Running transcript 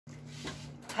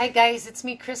Hi guys, it's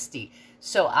me, Christy.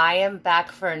 So I am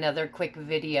back for another quick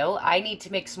video. I need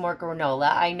to make some more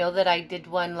granola. I know that I did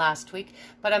one last week,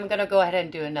 but I'm going to go ahead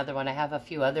and do another one. I have a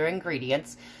few other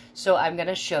ingredients. So I'm going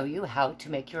to show you how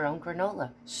to make your own granola.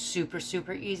 Super,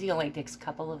 super easy. Only takes a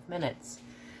couple of minutes.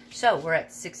 So we're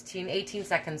at 18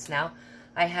 seconds now.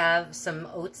 I have some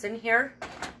oats in here,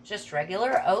 just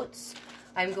regular oats.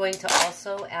 I'm going to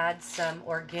also add some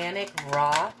organic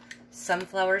raw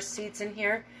sunflower seeds in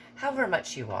here. However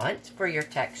much you want for your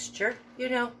texture, you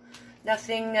know,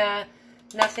 nothing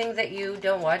that you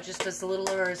don't want, just as little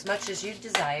or as much as you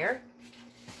desire.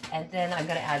 And then I'm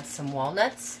going to add some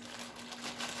walnuts,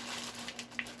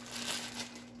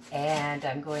 and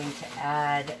I'm going to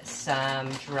add some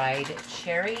dried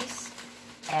cherries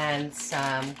and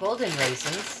some golden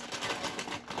raisins,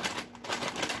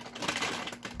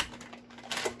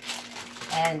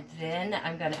 and then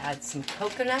I'm going to add some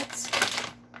coconuts.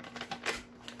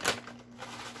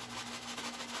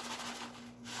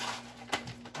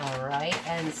 Alright,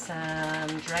 and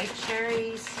some dried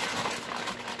cherries.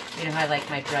 You know how I like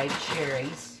my dried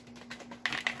cherries.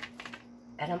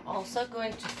 And I'm also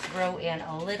going to throw in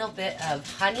a little bit of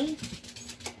honey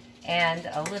and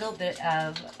a little bit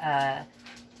of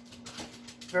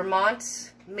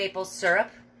Vermont maple syrup.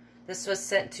 This was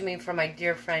sent to me from my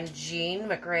dear friend Jean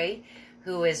McRae,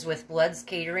 who is with Blood's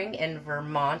Catering in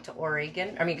Vermont,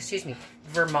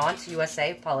 Vermont,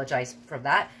 USA. Apologize for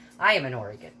that. I am in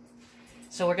Oregon.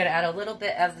 So we're going to add a little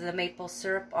bit of the maple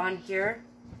syrup on here.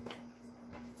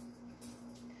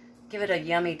 Give it a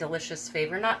yummy, delicious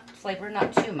flavor, not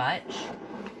too much.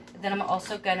 Then I'm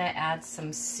also going to add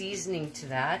some seasoning to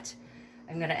that.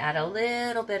 I'm going to add a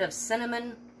little bit of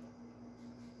cinnamon.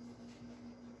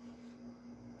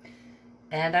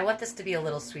 And I want this to be a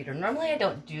little sweeter. Normally I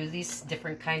don't do these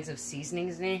different kinds of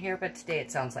seasonings in here, but today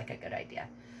it sounds like a good idea.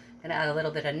 I'm going to add a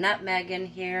little bit of nutmeg in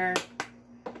here.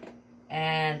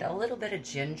 And a little bit of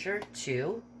ginger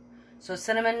too. So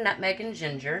cinnamon, nutmeg, and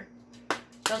ginger.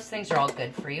 Those things are all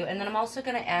good for you. And then I'm also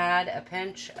going to add a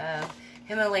pinch of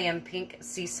Himalayan pink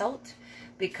sea salt,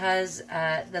 because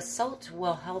the salt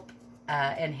will help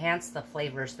enhance the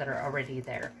flavors that are already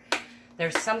there.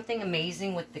 There's something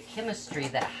amazing with the chemistry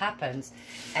that happens,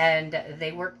 and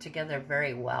they work together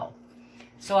very well.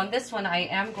 So on this one, I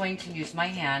am going to use my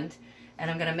hand. And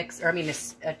I'm going to mix,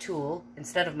 a tool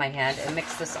instead of my hand, and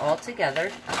mix this all together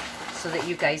so that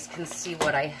you guys can see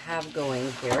what I have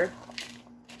going here.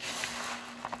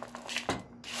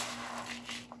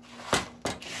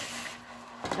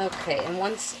 Okay, and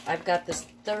once I've got this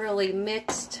thoroughly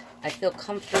mixed, I feel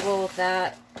comfortable with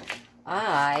that,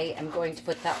 I am going to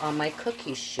put that on my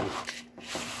cookie sheet.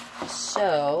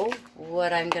 So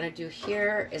what I'm going to do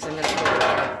here is I'm going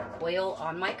to put oil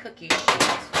on my cookie sheet,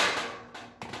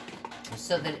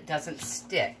 so that it doesn't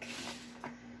stick.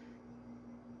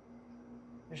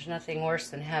 There's nothing worse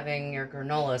than having your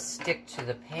granola stick to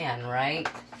the pan, right?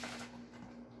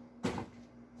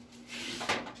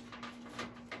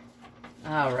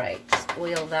 Alright, just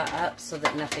oil that up so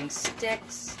that nothing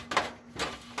sticks.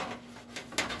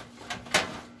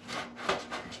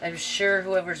 I'm sure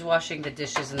whoever's washing the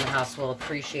dishes in the house will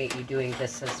appreciate you doing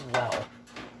this as well.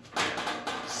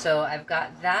 So I've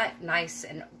got that nice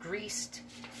and greased.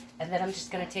 And then I'm just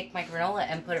going to take my granola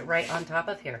and put it right on top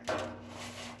of here.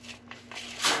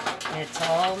 And it's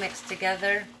all mixed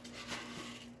together.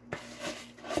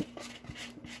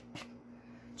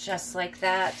 Just like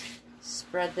that.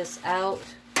 Spread this out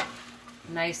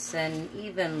nice and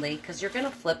evenly, because you're going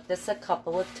to flip this a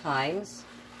couple of times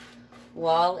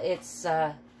while it's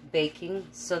baking,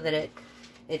 so that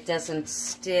it doesn't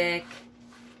stick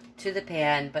to the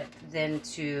pan, but then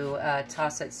to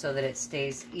toss it so that it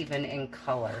stays even in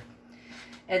color.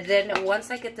 And then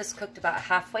once I get this cooked about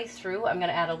halfway through, I'm going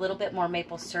to add a little bit more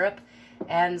maple syrup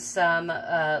and some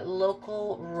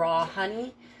local raw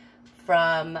honey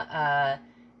from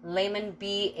Lemon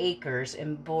Bee Acres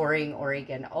in Boring,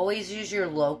 Oregon. Always use your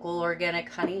local organic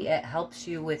honey. It helps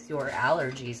you with your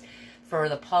allergies for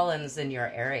the pollens in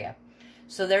your area.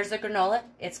 So there's the granola.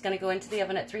 It's going to go into the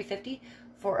oven at 350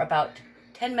 for about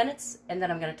 10 minutes, and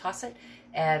then I'm going to toss it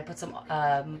and put some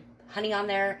honey on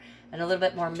there and a little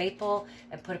bit more maple,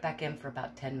 and put it back in for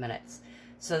about 10 minutes.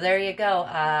 So there you go.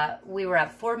 We were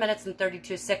at 4 minutes and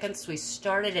 32 seconds. We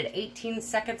started at 18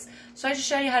 seconds. So I just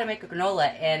showed you how to make a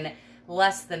granola in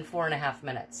less than 4.5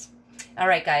 minutes. All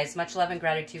right, guys. Much love and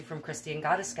gratitude from Christy and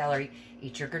Goddess Gallery.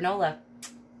 Eat your granola.